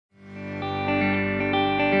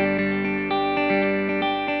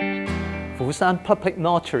Busan Public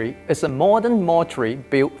Mortuary is a modern mortuary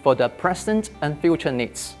built for the present and future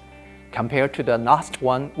needs. Compared to the last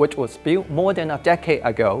one, which was built more than a decade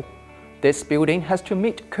ago, this building has to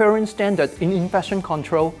meet current standards in infection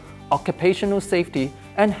control, occupational safety,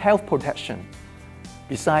 and health protection.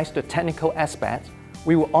 Besides the technical aspects,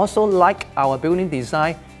 we would also like our building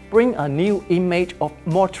design bring a new image of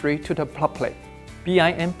mortuary to the public.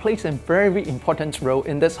 BIM plays a very important role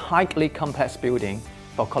in this highly complex building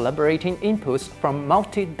for collaborating inputs from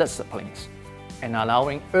multi-disciplines and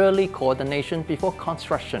allowing early coordination before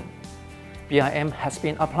construction. BIM has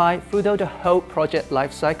been applied throughout the whole project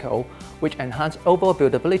lifecycle, which enhances overall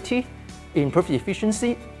buildability, improves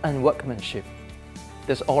efficiency, and workmanship.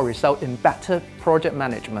 This all results in better project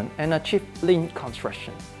management and achieve lean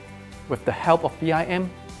construction. With the help of BIM,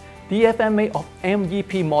 the FMA of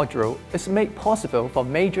MEP module is made possible for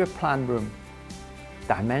major plant room.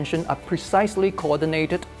 Dimensions are precisely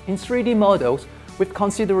coordinated in 3D models with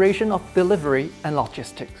consideration of delivery and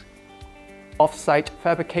logistics. Off-site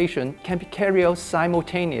fabrication can be carried out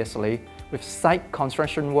simultaneously with site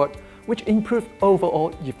construction work, which improves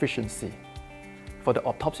overall efficiency. For the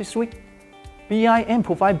autopsy suite, BIM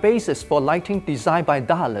provides basis for lighting design by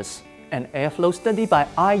Dallas and airflow study by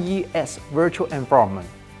IES virtual environment.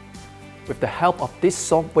 With the help of these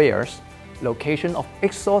softwares, location of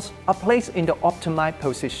exhausts are placed in the optimized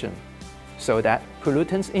position, so that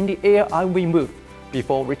pollutants in the air are removed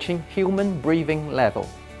before reaching human breathing level.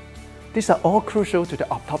 These are all crucial to the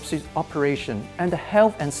autopsy operation and the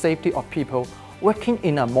health and safety of people working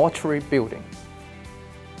in a mortuary building.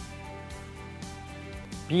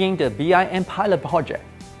 Being the BIM pilot project,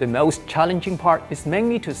 the most challenging part is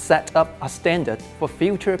mainly to set up a standard for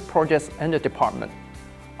future projects in the department.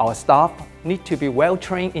 Our staff need to be well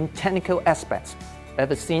trained in technical aspects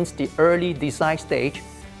ever since the early design stage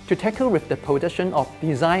to tackle with the production of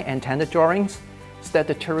design and tender drawings,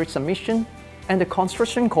 statutory submission, and the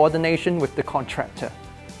construction coordination with the contractor.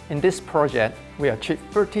 In this project, we achieved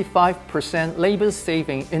 35% labor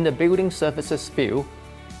saving in the building services field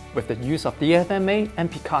with the use of the FMA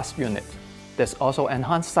and PCAS unit. This also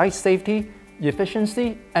enhanced site safety,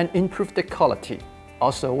 efficiency, and improved the quality.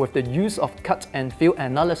 Also, with the use of cut and fill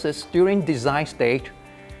analysis during design stage,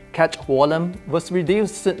 catch volume was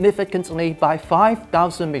reduced significantly by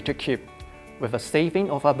 5,000 m3, with a saving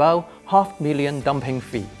of about 500,000 dumping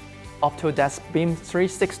fee. Autodesk BIM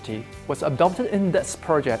 360 was adopted in this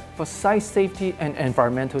project for site safety and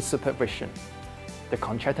environmental supervision. The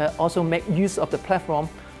contractor also made use of the platform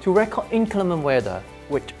to record inclement weather,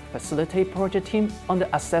 which facilitate project team on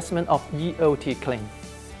the assessment of EOT claim.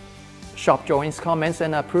 Shop drawings, comments,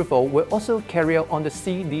 and approval were also carried out on the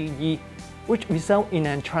CDE, which result in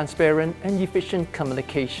a transparent and efficient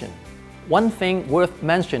communication. One thing worth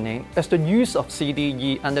mentioning is the use of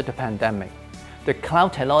CDE under the pandemic. The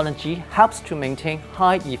cloud technology helps to maintain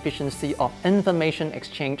high efficiency of information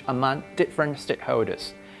exchange among different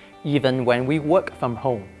stakeholders, even when we work from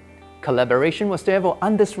home. Collaboration was therefore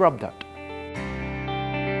undisrupted.